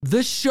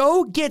The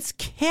show gets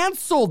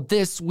canceled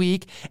this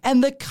week,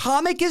 and the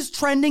comic is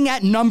trending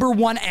at number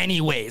 1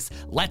 anyways.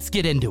 Let's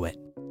get into it.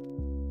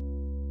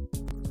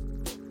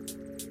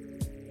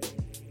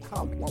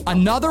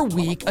 Another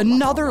week,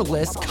 another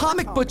list,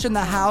 Comic Butch in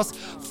the house,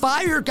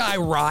 Fire Guy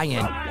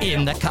Ryan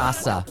in the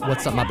casa.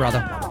 What's up, my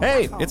brother?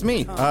 Hey, it's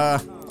me.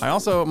 I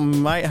also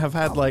might have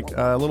had like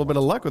a little bit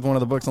of luck with one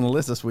of the books on the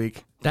list this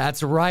week.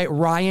 That's right.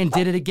 Ryan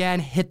did it again.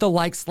 Hit the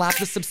like, slap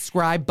the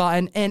subscribe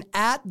button. And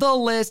at the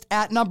list,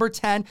 at number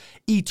 10,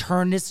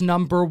 Eternus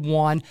number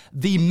 1,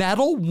 the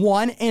Metal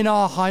 1 in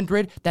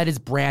 100 that is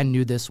brand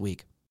new this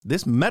week.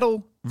 This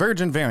Metal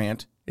Virgin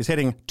variant is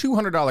hitting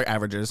 $200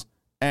 averages,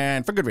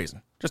 and for good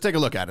reason. Just take a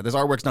look at it. This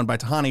artwork's done by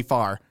Tahani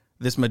Farr.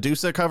 This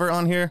Medusa cover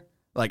on here,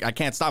 like I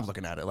can't stop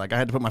looking at it. Like I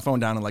had to put my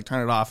phone down and like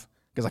turn it off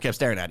because I kept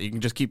staring at it.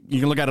 You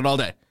can look at it all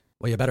day.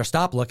 Well, you better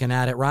stop looking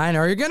at it, Ryan,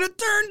 or you're going to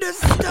turn to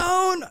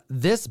stone.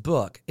 This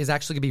book is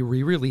actually going to be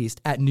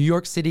re-released at New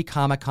York City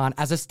Comic Con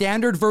as a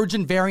standard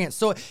Virgin variant.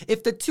 So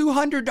if the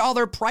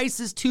 $200 price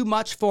is too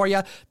much for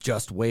you,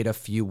 just wait a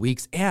few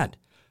weeks. And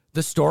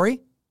the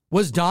story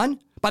was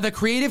done by the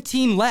creative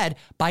team led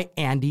by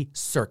Andy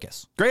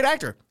Serkis. Great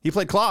actor. He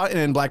played Claw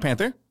in Black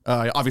Panther.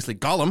 Obviously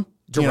Gollum.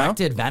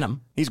 Directed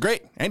Venom. He's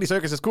great. Andy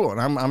Serkis is cool,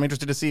 and I'm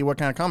interested to see what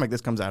kind of comic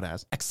this comes out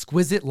as.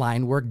 Exquisite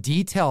line work,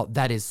 detail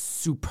that is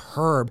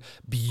superb,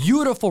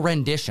 beautiful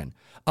rendition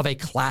of a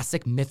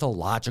classic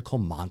mythological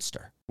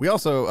monster. We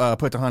also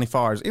put Tahani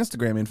Farr's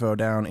Instagram info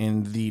down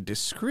in the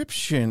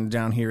description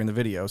down here in the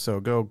video, so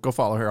go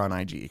follow her on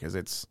IG because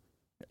it's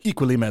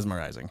equally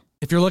mesmerizing.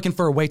 If you're looking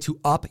for a way to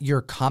up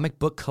your comic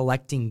book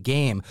collecting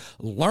game,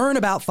 learn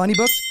about funny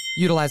books,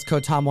 utilize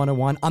code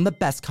TOM101 on the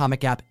best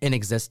comic app in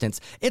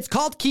existence. It's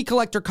called Key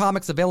Collector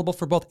Comics, available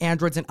for both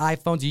Androids and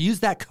iPhones. You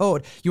use that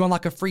code, you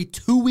unlock a free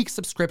 2-week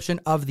subscription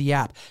of the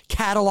app.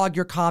 Catalog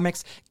your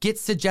comics, get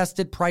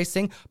suggested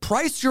pricing,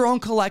 price your own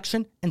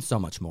collection, and so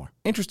much more.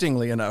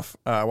 Interestingly enough,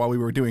 while we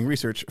were doing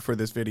research for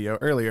this video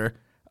earlier,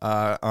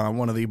 on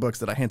one of the books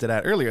that I hinted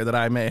at earlier that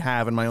I may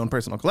have in my own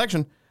personal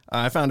collection,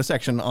 I found a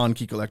section on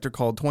Key Collector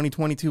called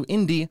 2022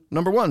 Indie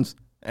Number Ones,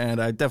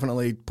 and I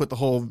definitely put the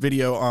whole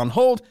video on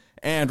hold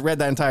and read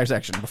that entire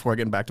section before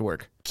getting back to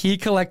work. Key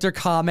Collector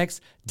Comics,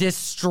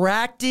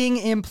 distracting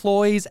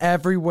employees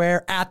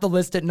everywhere, at the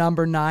list at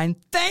number 9.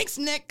 Thanks,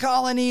 Nick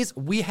Colonies.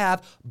 We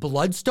have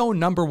Bloodstone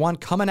number 1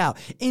 coming out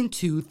in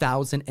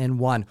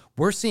 2001.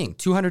 We're seeing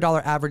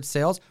 $200 average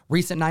sales,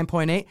 recent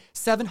 9.8,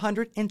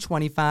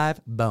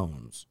 725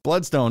 bones.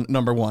 Bloodstone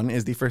number 1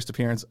 is the first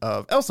appearance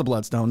of Elsa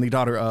Bloodstone, the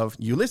daughter of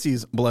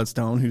Ulysses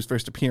Bloodstone, whose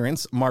first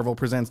appearance, Marvel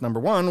Presents number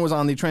 1, was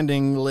on the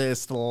trending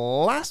list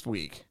last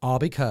week. All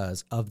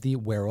because of the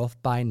Werewolf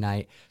by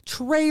Night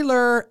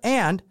trailer.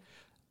 And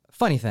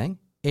funny thing,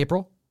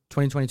 April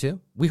 2022,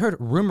 we heard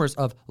rumors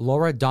of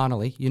Laura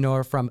Donnelly, you know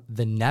her from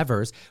The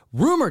Nevers,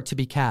 rumored to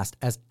be cast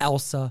as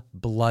Elsa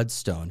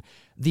Bloodstone.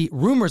 The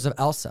rumors of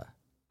Elsa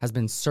has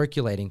been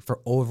circulating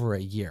for over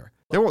a year.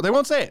 They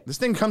won't say it. This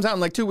thing comes out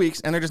in like 2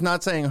 weeks, and they're just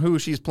not saying who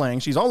she's playing.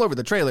 She's all over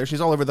the trailer. She's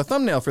all over the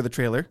thumbnail for the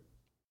trailer.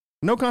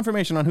 No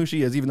confirmation on who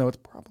she is, even though it's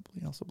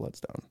probably Elsa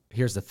Bloodstone.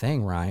 Here's the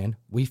thing, Ryan.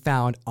 We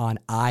found on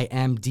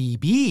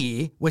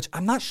IMDb, which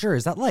I'm not sure,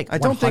 is that like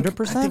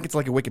 100%? I think it's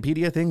like a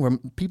Wikipedia thing where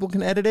people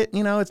can edit it.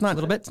 You know, it's not a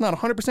little bit. It's not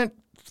 100%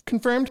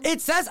 confirmed.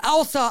 It says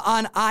Elsa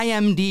on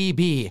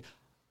IMDb.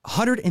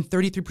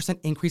 133%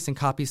 increase in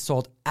copies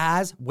sold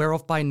as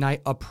Werewolf by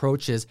Night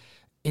approaches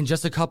in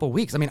just a couple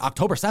weeks. I mean,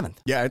 October 7th.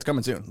 Yeah, it's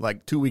coming soon,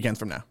 like 2 weekends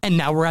from now. And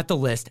now we're at the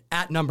list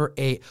at number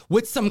 8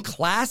 with some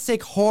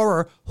classic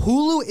horror.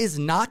 Hulu is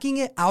knocking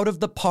it out of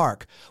the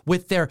park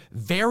with their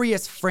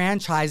various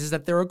franchises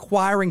that they're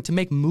acquiring to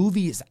make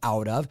movies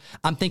out of.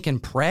 I'm thinking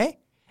Prey,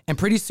 and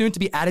pretty soon to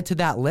be added to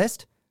that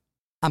list,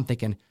 I'm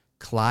thinking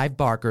Clive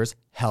Barker's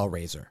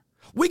Hellraiser.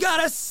 We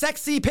got a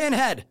sexy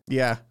Pinhead.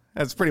 Yeah,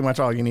 that's pretty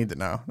much all you need to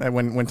know.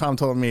 When Tom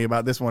told me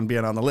about this one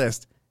being on the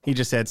list, he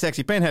just said,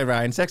 sexy Pinhead,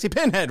 Ryan. Sexy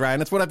Pinhead, Ryan.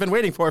 That's what I've been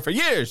waiting for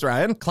years,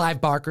 Ryan. Clive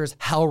Barker's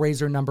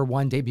Hellraiser number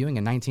 1, debuting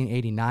in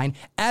 1989.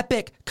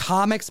 Epic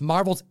Comics,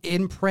 Marvel's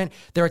imprint.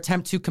 Their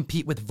attempt to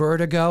compete with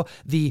Vertigo,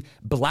 the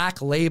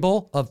black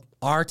label of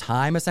our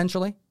time,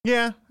 essentially.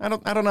 Yeah, I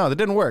don't know. That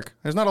didn't work.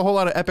 There's not a whole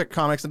lot of Epic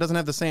Comics that doesn't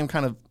have the same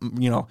kind of,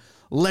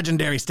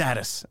 legendary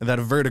status that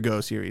a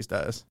Vertigo series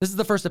does. This is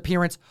the first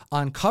appearance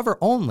on cover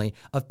only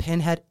of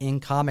Pinhead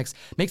in comics.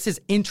 Makes his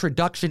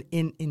introduction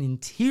in an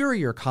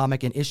interior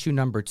comic in issue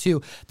number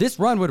 2. This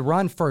run would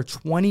run for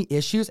 20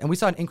 issues, and we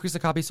saw an increase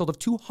of copies sold of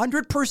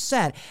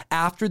 200%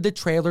 after the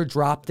trailer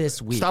dropped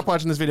this week. Stop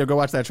watching this video. Go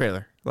watch that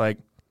trailer. Like,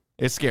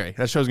 it's scary.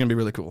 That show's going to be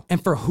really cool.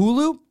 And for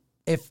Hulu,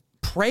 if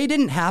Prey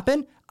didn't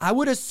happen, I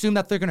would assume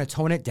that they're going to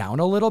tone it down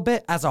a little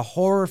bit. As a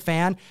horror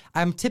fan,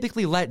 I'm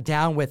typically let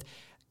down with,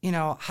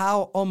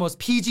 how almost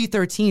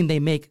PG-13 they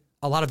make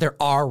a lot of their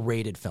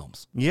R-rated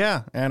films.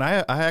 Yeah, and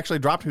I actually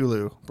dropped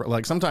Hulu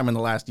like sometime in the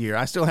last year.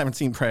 I still haven't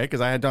seen Prey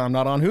because I'm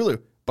not on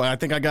Hulu. But I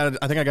think I got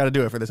to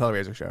do it for this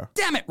Hellraiser show.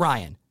 Damn it,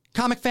 Ryan.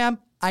 Comic fam,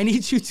 I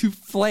need you to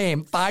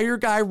flame Fire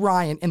Guy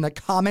Ryan in the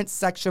comments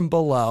section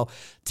below.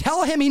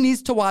 Tell him he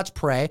needs to watch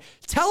Prey.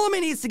 Tell him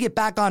he needs to get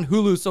back on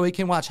Hulu so he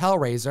can watch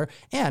Hellraiser.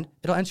 And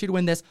it'll enter you to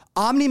win this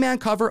Omni-Man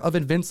cover of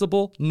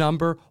Invincible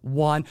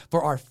 #1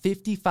 for our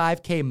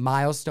 55K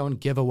milestone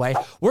giveaway.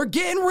 We're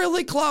getting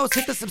really close.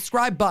 Hit the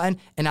subscribe button.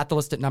 And at the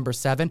list at number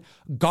 7,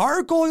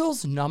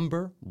 Gargoyles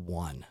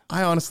 #1.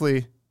 I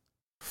honestly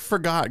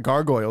forgot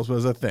Gargoyles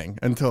was a thing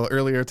until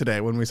earlier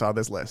today when we saw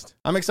this list.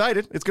 I'm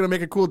excited. It's going to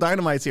make a cool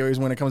Dynamite series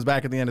when it comes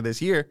back at the end of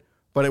this year.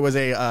 But it was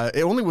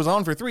it only was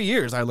on for 3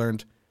 years, I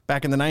learned,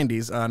 back in the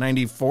 90s,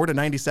 94 to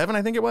 97,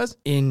 I think it was.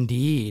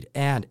 Indeed.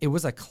 And it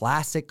was a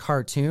classic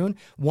cartoon,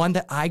 one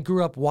that I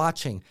grew up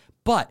watching.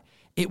 But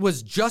it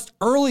was just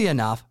early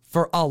enough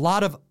for a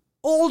lot of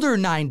older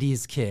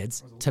 90s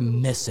kids to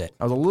miss it.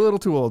 I was a little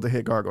too old to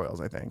hit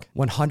Gargoyles, I think.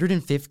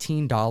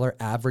 $115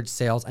 average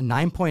sales. A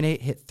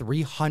 9.8 hit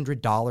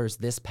 $300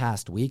 this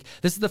past week.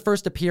 This is the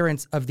first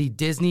appearance of the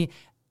Disney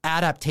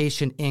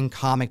adaptation in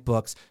comic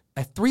books.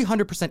 A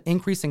 300%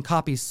 increase in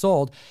copies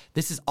sold.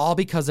 This is all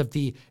because of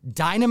the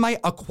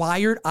Dynamite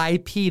acquired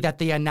IP that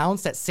they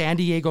announced at San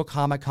Diego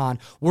Comic-Con.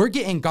 We're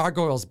getting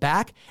Gargoyles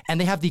back, and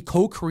they have the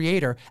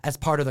co-creator as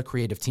part of the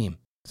creative team.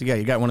 So yeah,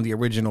 you got one of the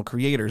original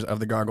creators of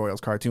the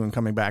Gargoyles cartoon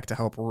coming back to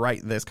help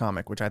write this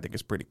comic, which I think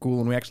is pretty cool.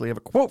 And we actually have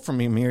a quote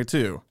from him here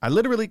too. I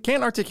literally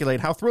can't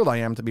articulate how thrilled I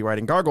am to be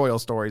writing Gargoyle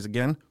stories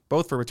again,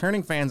 both for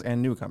returning fans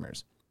and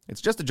newcomers.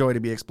 It's just a joy to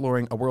be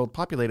exploring a world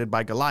populated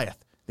by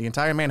Goliath, the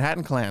entire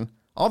Manhattan clan,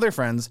 all their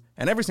friends,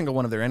 and every single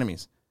one of their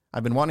enemies.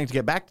 I've been wanting to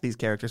get back to these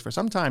characters for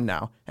some time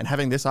now, and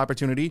having this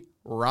opportunity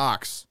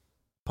rocks.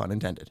 Pun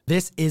intended.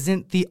 This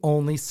isn't the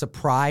only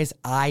surprise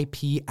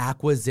IP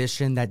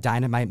acquisition that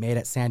Dynamite made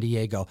at San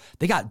Diego.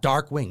 They got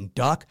Darkwing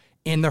Duck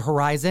in the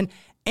horizon,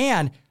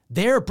 and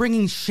they're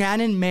bringing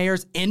Shannon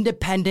Mayer's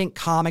independent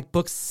comic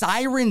book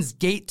Siren's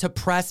Gate to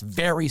press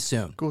very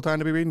soon. Cool time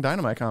to be reading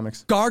Dynamite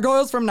comics.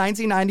 Gargoyles from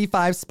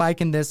 1995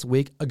 spiking this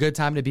week. A good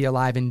time to be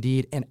alive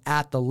indeed. And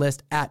at the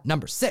list at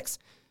number 6,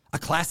 a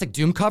classic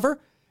Doom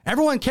cover.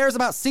 Everyone cares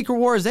about Secret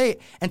Wars 8,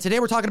 and today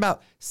we're talking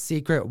about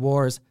Secret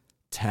Wars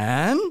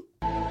 10?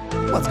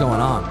 What's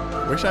going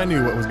on? Wish I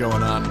knew what was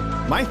going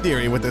on. My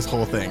theory with this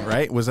whole thing,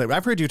 right, was that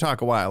I've heard you talk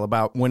a while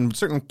about when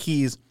certain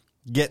keys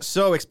get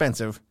so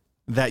expensive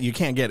that you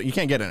can't get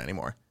it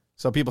anymore.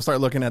 So people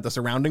start looking at the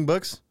surrounding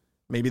books.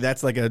 Maybe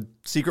that's like a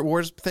Secret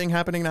Wars thing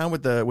happening now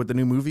with the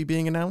new movie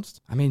being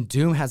announced. I mean,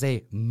 Doom has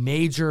a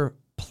major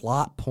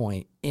plot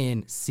point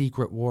in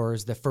Secret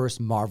Wars, the first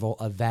Marvel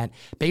event.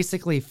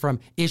 Basically, from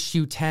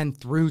issue 10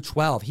 through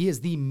 12, he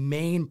is the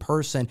main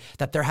person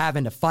that they're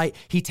having to fight.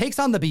 He takes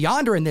on the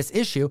Beyonder in this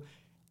issue,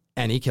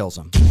 and he kills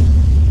him.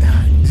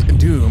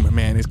 Doom,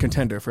 man, is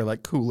contender for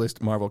like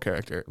coolest Marvel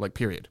character, like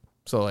period.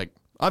 So like,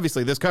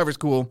 obviously this cover's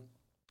cool.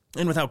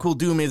 And with how cool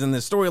Doom is in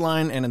this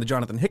storyline and in the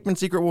Jonathan Hickman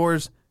Secret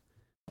Wars,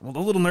 I'm a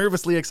little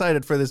nervously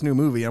excited for this new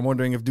movie. I'm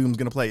wondering if Doom's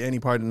going to play any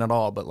part in it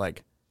all, but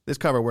like, this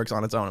cover works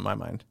on its own in my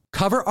mind.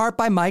 Cover art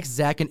by Mike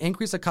Zeck, an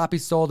increase of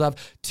copies sold of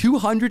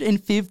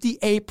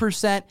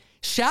 258%.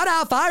 Shout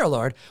out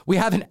Firelord. We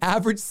have an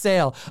average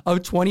sale of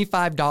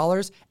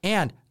 $25,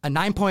 and a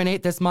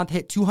 9.8 this month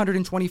hit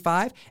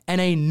 $225, and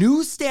a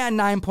newsstand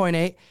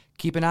 9.8,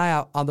 keep an eye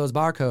out on those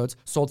barcodes,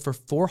 sold for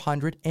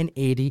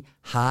 $480.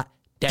 Hot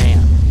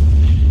damn.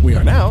 We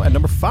are now at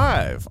number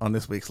 5 on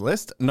this week's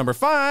list. Number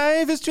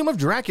 5 is Tomb of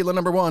Dracula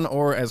 #1,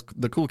 or as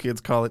the cool kids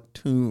call it,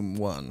 Tomb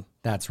 1.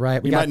 That's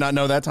right. You might not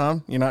know that,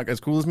 Tom. You're not as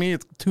cool as me.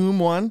 It's Tomb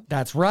 1.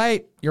 That's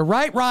right. You're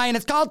right, Ryan.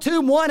 It's called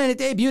Tomb 1, and it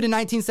debuted in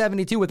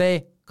 1972 with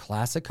a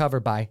classic cover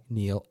by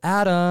Neil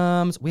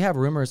Adams. We have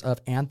rumors of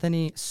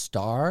Anthony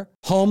Starr,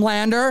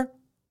 Homelander,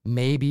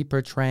 maybe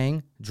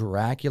portraying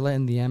Dracula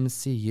in the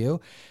MCU.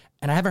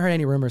 And I haven't heard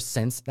any rumors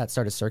since that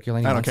started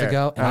circulating months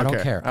ago, and I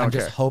don't care. I'm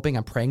just hoping,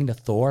 I'm praying to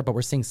Thor, but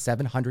we're seeing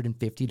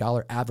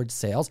 $750 average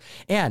sales.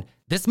 And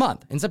this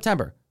month, in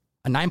September,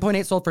 a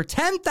 9.8 sold for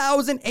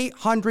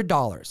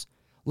 $10,800.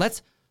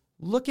 Let's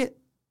look at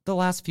the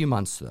last few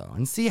months, though,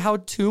 and see how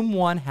Tomb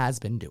 1 has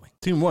been doing.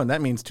 Tomb 1,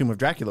 that means Tomb of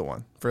Dracula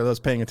 1, for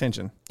those paying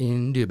attention.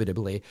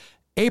 Indubitably.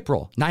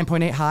 April,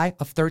 9.8 high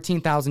of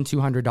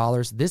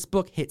 $13,200. This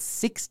book hit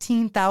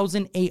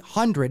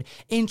 $16,800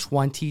 in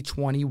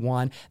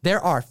 2021.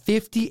 There are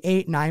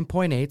 58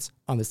 9.8s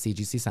on the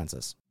CGC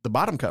census. The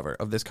bottom cover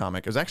of this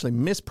comic is actually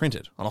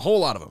misprinted on a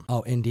whole lot of them.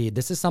 Oh, indeed.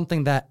 This is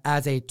something that,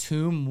 as a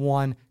Tomb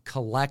 1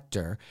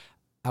 collector,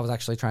 I was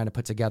actually trying to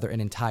put together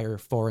an entire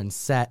foreign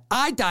set.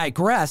 I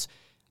digress.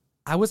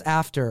 I was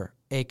after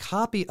a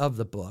copy of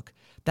the book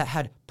that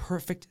had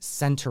perfect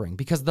centering,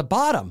 because the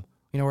bottom,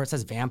 you know, where it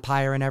says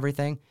vampire and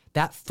everything,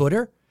 that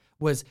footer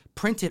was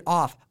printed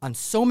off on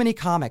so many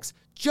comics,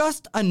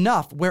 just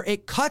enough where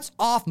it cuts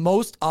off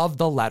most of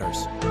the letters.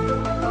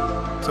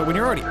 So when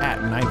you're already at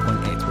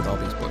 9.8s with all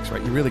these books,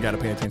 right, you really got to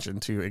pay attention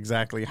to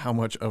exactly how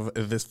much of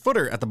this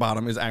footer at the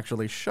bottom is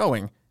actually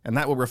showing and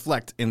that will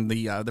reflect in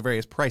the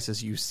various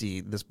prices you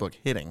see this book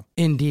hitting.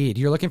 Indeed.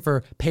 You're looking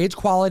for page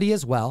quality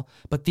as well,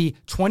 but the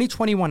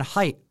 2021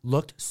 height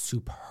looked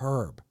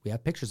superb. We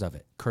have pictures of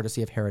it,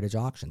 courtesy of Heritage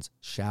Auctions.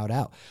 Shout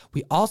out.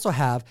 We also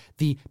have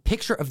the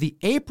picture of the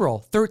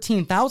April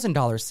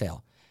 $13,000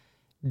 sale.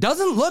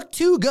 Doesn't look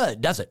too good,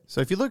 does it? So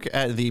if you look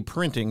at the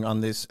printing on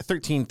this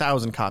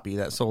 13,000 copy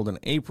that sold in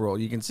April,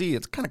 you can see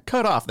it's kind of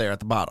cut off there at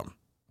the bottom.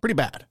 Pretty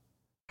bad.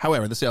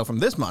 However, the sale from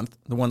this month,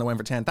 the one that went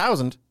for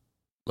 10,000,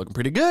 looking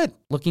pretty good.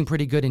 Looking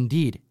pretty good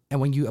indeed.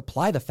 And when you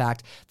apply the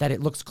fact that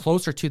it looks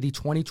closer to the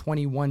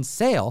 2021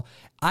 sale,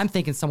 I'm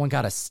thinking someone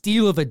got a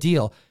steal of a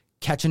deal,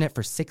 catching it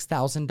for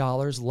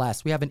 $6,000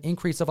 less. We have an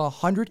increase of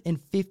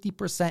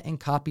 150% in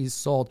copies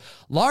sold,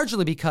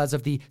 largely because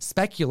of the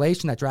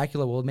speculation that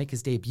Dracula will make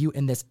his debut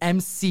in this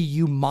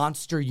MCU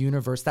monster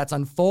universe that's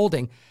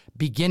unfolding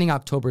beginning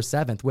October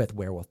 7th with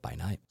Werewolf by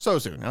Night. So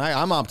soon, and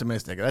I'm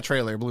optimistic. That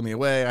trailer blew me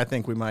away. I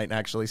think we might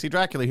actually see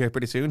Dracula here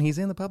pretty soon. He's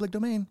in the public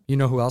domain. You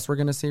know who else we're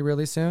going to see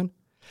really soon?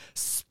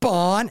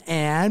 Spawn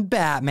and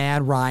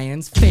Batman,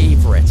 Ryan's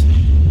favorite.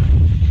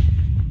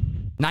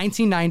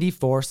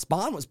 1994,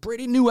 Spawn was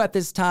pretty new at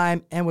this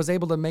time and was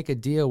able to make a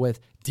deal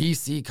with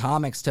DC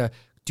Comics to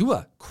do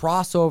a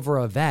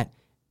crossover event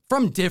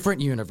from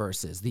different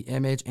universes, the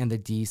Image and the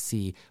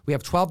DC. We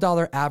have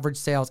 $12 average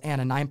sales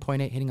and a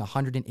 9.8 hitting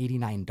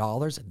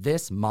 $189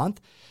 this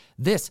month.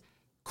 This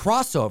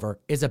crossover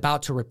is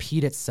about to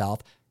repeat itself.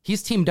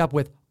 He's teamed up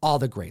with all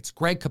the greats,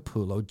 Greg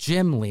Capullo,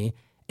 Jim Lee,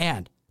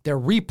 and they're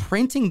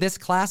reprinting this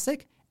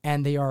classic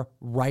and they are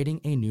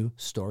writing a new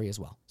story as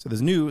well. So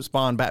this new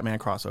Spawn Batman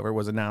crossover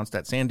was announced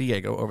at San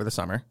Diego over the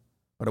summer,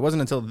 but it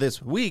wasn't until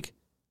this week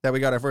that we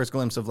got our first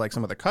glimpse of like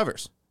some of the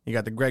covers. You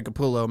got the Greg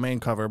Capullo main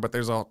cover, but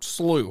there's a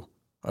slew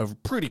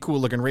of pretty cool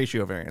looking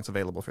ratio variants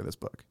available for this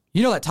book.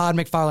 You know that Todd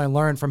McFarlane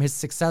learned from his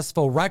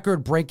successful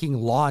record-breaking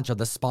launch of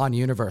the Spawn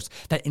universe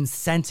that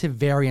incentive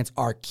variants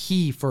are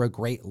key for a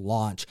great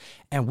launch.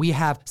 And we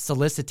have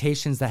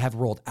solicitations that have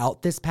rolled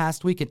out this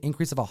past week, an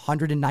increase of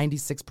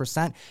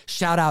 196%.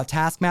 Shout out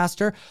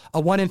Taskmaster, a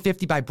 1 in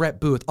 50 by Brett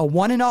Booth, a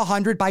 1 in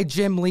 100 by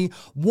Jim Lee,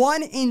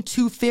 1 in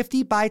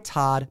 250 by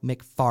Todd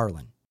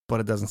McFarlane.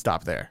 But it doesn't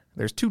stop there.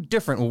 There's 2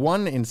 different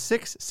 1 in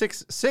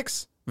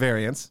 666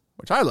 variants,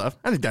 which I love.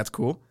 I think that's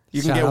cool.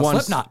 You can Shout get out one.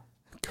 Slipknot.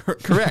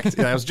 Correct.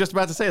 Yeah, I was just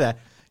about to say that.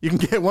 You can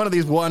get one of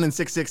these 1 in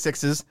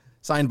 666s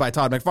signed by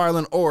Todd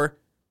McFarlane or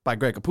by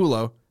Greg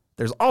Capullo.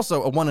 There's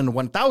also a 1 in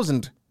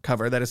 1,000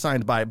 cover that is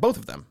signed by both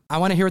of them. I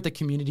want to hear what the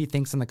community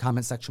thinks in the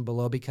comment section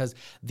below, because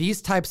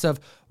these types of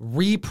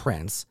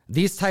reprints,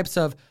 these types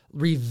of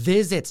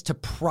revisits to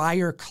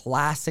prior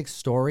classic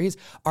stories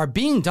are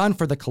being done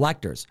for the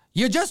collectors.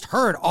 You just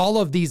heard all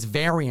of these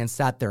variants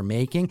that they're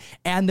making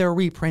and they're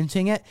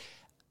reprinting it.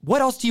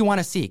 What else do you want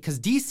to see? Because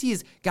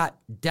DC's got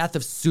Death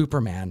of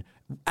Superman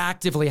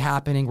actively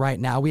happening right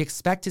now. We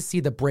expect to see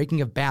the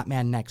breaking of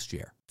Batman next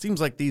year. Seems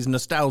like these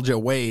nostalgia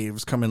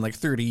waves come in like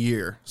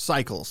 30-year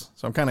cycles.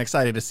 So I'm kind of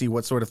excited to see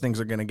what sort of things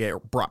are going to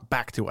get brought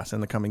back to us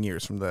in the coming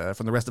years from the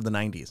rest of the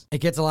 90s.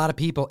 It gets a lot of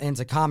people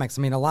into comics.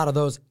 I mean, a lot of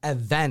those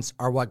events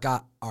are what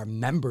got our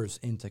members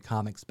into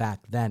comics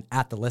back then.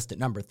 At the list at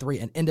number 3,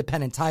 an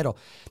independent title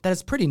that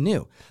is pretty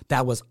new,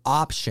 that was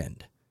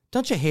optioned.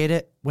 Don't you hate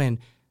it when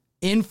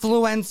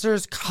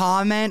influencers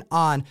comment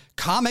on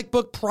comic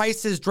book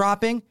prices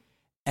dropping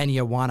and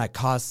you want to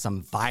cause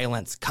some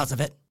violence because of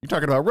it? You're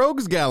talking about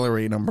Rogues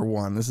Gallery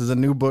 #1. This is a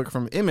new book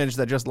from Image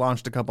that just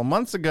launched a couple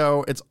months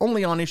ago. It's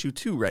only on issue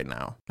 2 right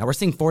now. Now we're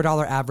seeing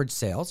 $4 average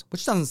sales,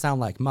 which doesn't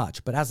sound like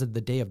much, but as of the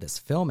day of this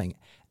filming,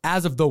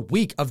 as of the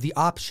week of the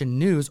option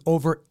news,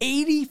 over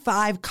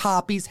 85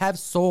 copies have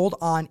sold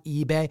on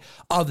eBay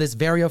of this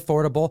very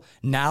affordable,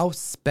 now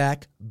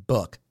spec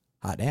book.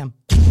 Hot damn.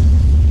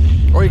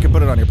 Or you could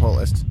put it on your pull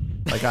list,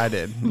 like I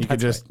did. You could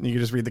just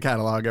read the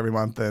catalog every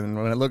month, and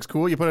when it looks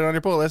cool, you put it on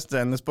your pull list.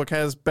 And this book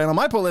has been on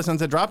my pull list since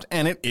it dropped,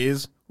 and it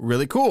is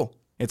really cool.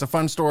 It's a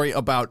fun story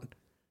about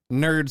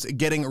nerds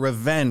getting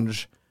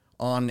revenge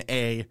on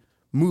a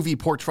movie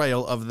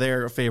portrayal of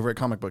their favorite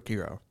comic book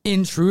hero.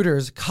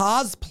 Intruders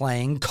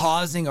cosplaying,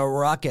 causing a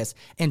ruckus,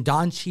 and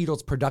Don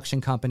Cheadle's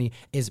production company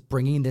is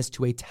bringing this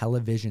to a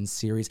television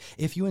series.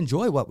 If you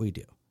enjoy what we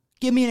do,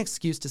 give me an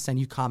excuse to send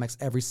you comics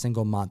every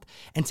single month.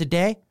 And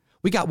today,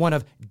 we got one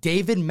of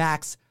David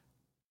Mack's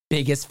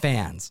biggest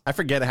fans. I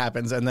forget it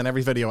happens, and then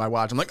every video I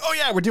watch, I'm like, oh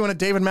yeah, we're doing a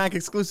David Mack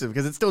exclusive,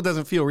 because it still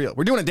doesn't feel real.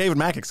 We're doing a David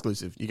Mack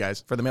exclusive, you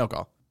guys, for the mail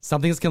call.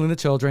 Something's Killing the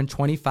Children,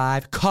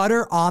 25.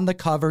 Cutter on the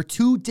cover,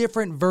 2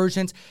 different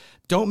versions.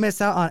 Don't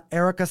miss out on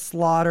Erica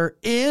Slaughter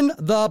in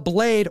the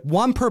Blade.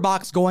 1 per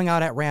box going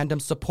out at random.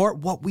 Support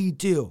what we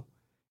do.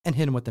 And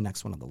hit him with the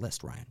next one on the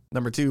list, Ryan.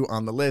 Number 2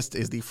 on the list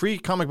is the Free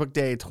Comic Book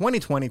Day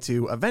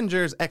 2022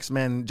 Avengers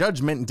X-Men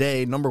Judgment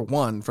Day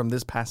 #1 from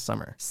this past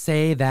summer.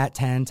 Say that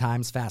 10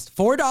 times fast.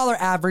 $4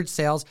 average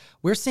sales.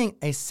 We're seeing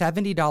a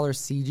 $70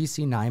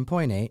 CGC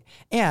 9.8.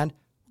 And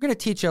we're going to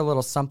teach you a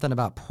little something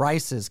about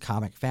prices,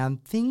 comic fan.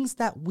 Things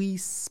that we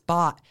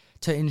spot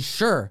to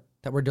ensure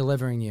that we're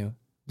delivering you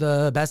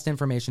the best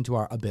information to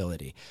our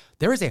ability.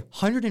 There is a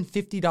 $150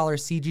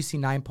 CGC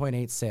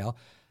 9.8 sale,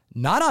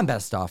 not on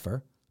best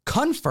offer,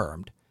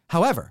 confirmed.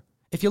 However,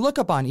 if you look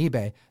up on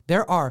eBay,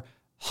 there are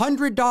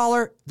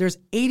 $100, there's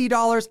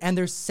 $80, and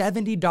there's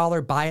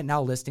 $70 buy it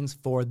now listings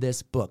for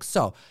this book.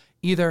 So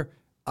either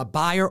a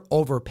buyer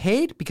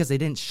overpaid because they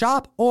didn't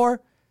shop,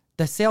 or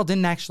the sale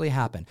didn't actually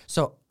happen.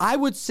 So I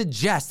would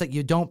suggest that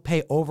you don't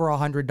pay over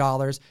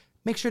 $100.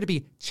 Make sure to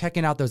be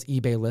checking out those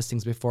eBay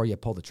listings before you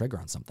pull the trigger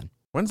on something.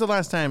 When's the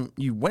last time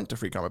you went to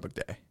Free Comic Book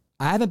Day?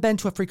 I haven't been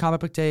to a Free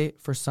Comic Book Day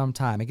for some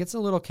time. It gets a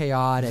little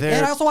chaotic.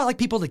 And I also want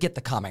people to get the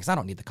comics. I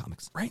don't need the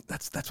comics. Right?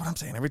 That's what I'm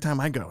saying. Every time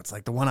I go, it's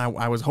like the one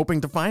I was hoping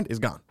to find is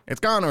gone.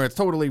 It's gone, or it's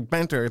totally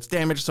bent, or it's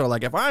damaged. So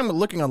like if I'm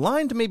looking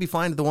online to maybe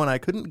find the one I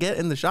couldn't get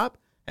in the shop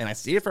and I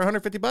see it for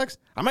 $150,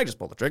 I might just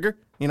pull the trigger.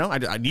 You know,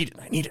 I need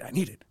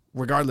it.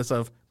 Regardless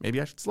of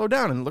maybe I should slow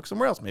down and look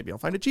somewhere else. Maybe I'll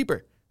find it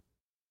cheaper.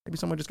 Maybe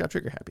someone just got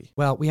trigger happy.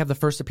 Well, we have the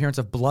first appearance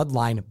of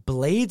Bloodline,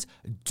 Blade's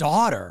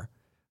daughter,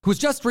 who's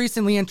just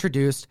recently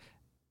introduced.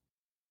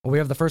 Well, we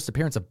have the first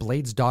appearance of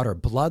Blade's daughter,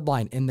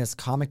 Bloodline, in this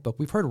comic book.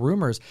 We've heard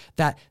rumors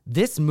that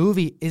this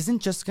movie isn't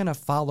just going to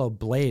follow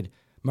Blade,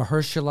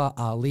 Mahershala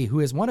Ali, who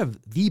is one of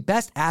the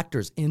best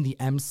actors in the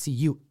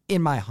MCU,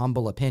 in my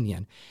humble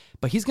opinion.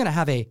 But he's going to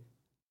have a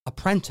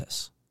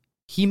apprentice.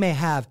 He may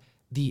have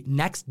the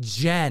next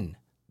gen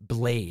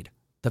Blade,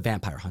 the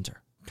vampire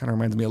hunter. Kind of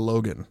reminds me of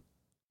Logan.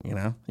 You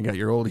know, you got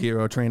your old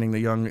hero training the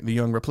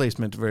young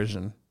replacement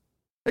version.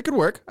 It could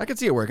work. I could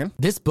see it working.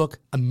 This book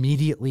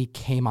immediately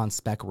came on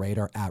spec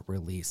radar at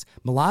release.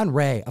 Milan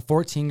Ray, a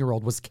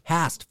 14-year-old, was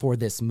cast for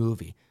this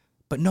movie,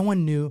 but no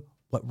one knew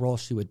what role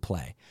she would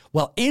play.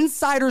 Well,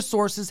 insider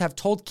sources have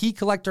told Key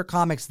Collector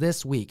Comics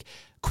this week,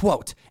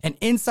 quote, an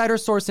insider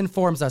source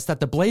informs us that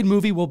the Blade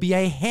movie will be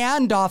a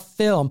handoff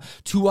film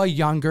to a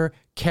younger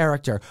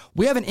character.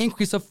 We have an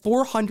increase of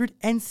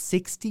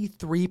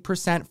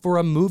 463% for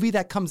a movie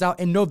that comes out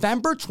in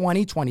November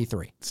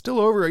 2023. It's still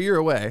over a year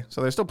away,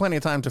 so there's still plenty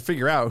of time to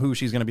figure out who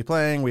she's going to be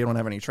playing. We don't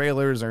have any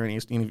trailers or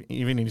even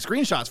any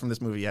screenshots from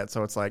this movie yet,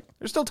 so it's like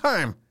there's still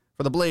time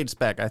for the Blade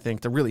spec, I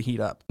think, to really heat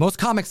up. Most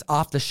comics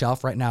off the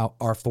shelf right now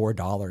are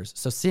 $4.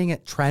 So seeing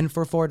it trend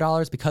for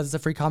 $4 because it's a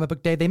Free Comic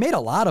Book Day, they made a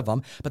lot of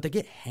them, but they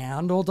get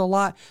handled a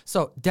lot.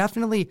 So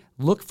definitely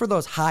look for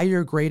those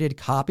higher graded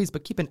copies,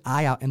 but keep an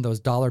eye out in those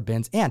dollar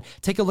bins and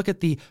take a look at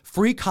the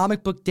Free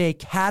Comic Book Day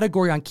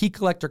category on Key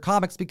Collector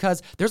Comics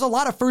because there's a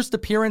lot of first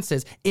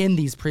appearances in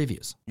these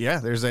previews. Yeah,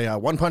 there's a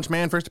One Punch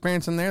Man first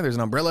appearance in there. There's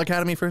an Umbrella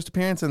Academy first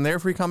appearance in their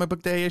Free Comic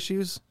Book Day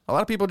issues. A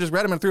lot of people just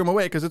read them and threw them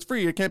away because it's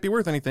free. It can't be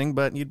worth anything,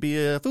 but you'd be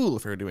a fool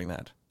if you were doing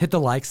that. Hit the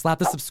like, slap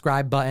the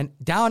subscribe button.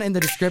 Down in the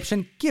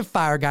description, give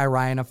Fire Guy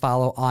Ryan a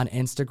follow on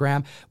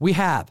Instagram. We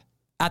have,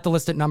 at the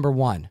list at number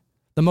 1,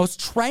 the most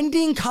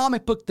trending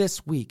comic book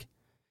this week.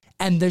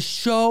 And the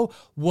show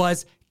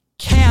was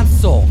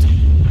canceled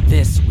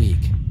this week.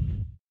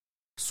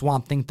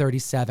 Swamp Thing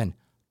 37,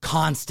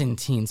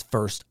 Constantine's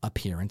first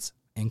appearance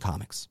in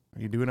comics.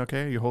 Are you doing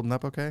okay? Are you holding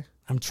up okay?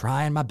 I'm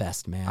trying my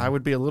best, man. I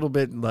would be a little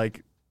bit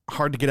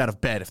hard to get out of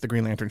bed if the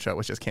Green Lantern show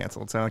was just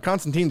canceled. So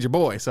Constantine's your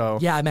boy, so.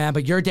 Yeah, man,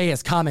 but your day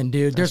is coming,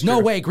 dude. There's no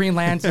way Green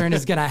Lantern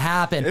is going to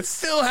happen. It's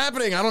still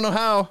happening. I don't know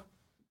how.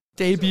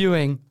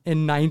 Debuting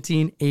in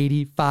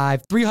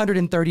 1985,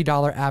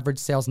 $330 average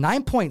sales,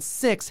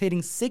 9.6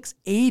 hitting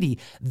 680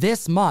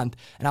 this month.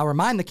 And I'll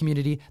remind the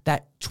community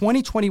that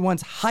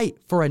 2021's height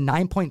for a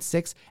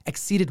 9.6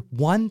 exceeded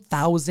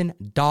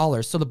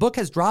 $1,000. So the book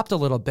has dropped a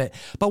little bit,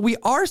 but we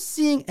are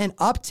seeing an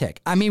uptick.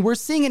 I mean, we're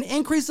seeing an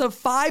increase of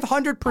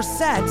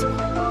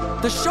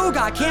 500%. The show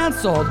got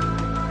canceled,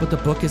 but the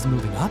book is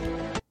moving up.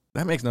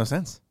 That makes no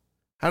sense.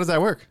 How does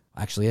that work?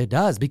 Actually, it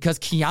does, because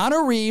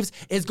Keanu Reeves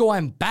is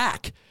going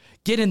back,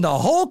 getting the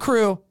whole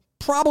crew,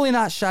 probably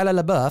not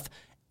Shia LaBeouf,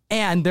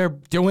 and they're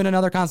doing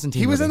another Constantine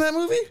He was movie. in that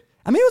movie?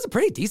 I mean, it was a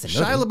pretty decent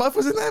movie. Shia LaBeouf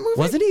was in that movie?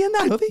 Wasn't he in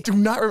that movie?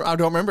 I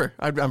don't remember.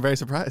 I'm very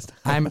surprised.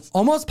 I'm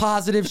almost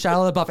positive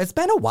Shia LaBeouf. It's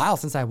been a while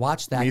since I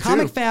watched that. Me too.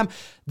 Comic Fam,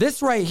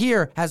 this right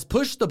here has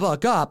pushed the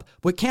book up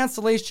with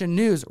cancellation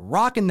news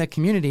rocking the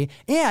community.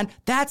 And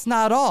that's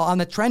not all. On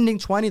the Trending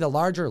 20, the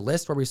larger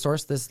list where we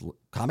source this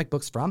comic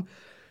books from,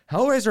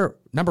 Hellraiser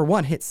number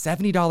 1 hit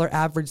 $70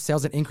 average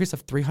sales, an increase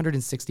of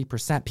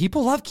 360%.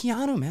 People love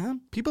Keanu,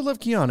 man. People love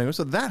Keanu,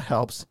 so that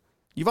helps.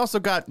 You've also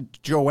got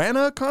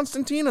Joanna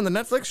Constantine on the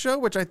Netflix show,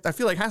 which I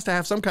feel like has to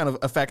have some kind of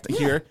effect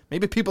here.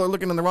 Maybe people are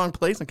looking in the wrong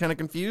place and kind of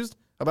confused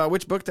about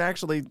which book to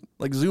actually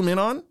zoom in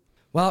on.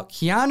 Well,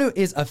 Keanu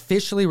is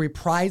officially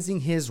reprising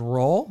his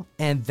role,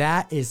 and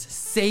that is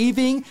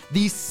saving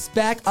the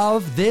spec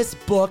of this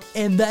book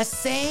in the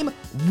same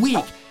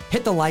week.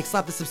 Hit the like,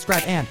 slap the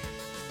subscribe, and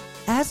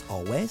as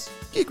always,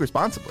 Geek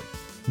responsibly.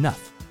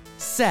 enough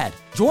said.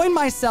 Join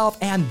myself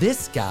and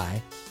this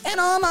guy and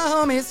all my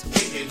homies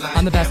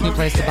on the best new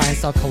place to buy and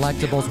sell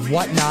collectibles,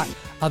 whatnot,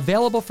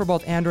 Available for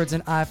both Androids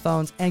and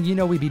iPhones. And you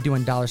know we be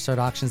doing dollar start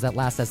auctions that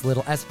last as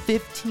little as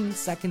 15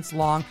 seconds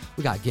long.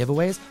 We got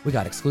giveaways, we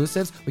got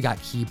exclusives, we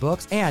got key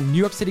books, and New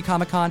York City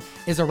Comic Con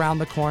is around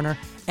the corner.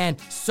 And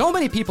so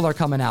many people are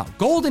coming out.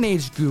 Golden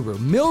Age Guru,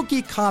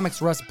 Milky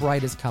Comics, Russ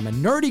Bright is coming.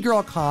 Nerdy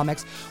Girl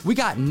Comics. We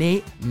got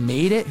Nate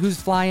Made It, who's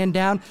flying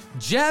down.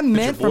 Gem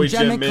Mint from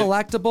Gem Mint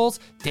Collectibles.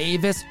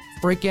 Davis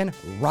freaking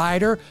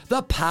Ryder.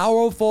 The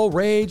Powerful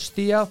Rage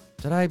Theo.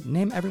 Did I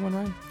name everyone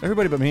right?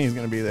 Everybody but me is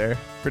going to be there.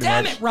 Pretty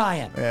much. Damn it,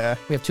 Ryan. Yeah.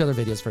 We have 2 other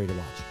videos for you to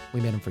watch.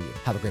 We made them for you.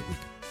 Have a great week.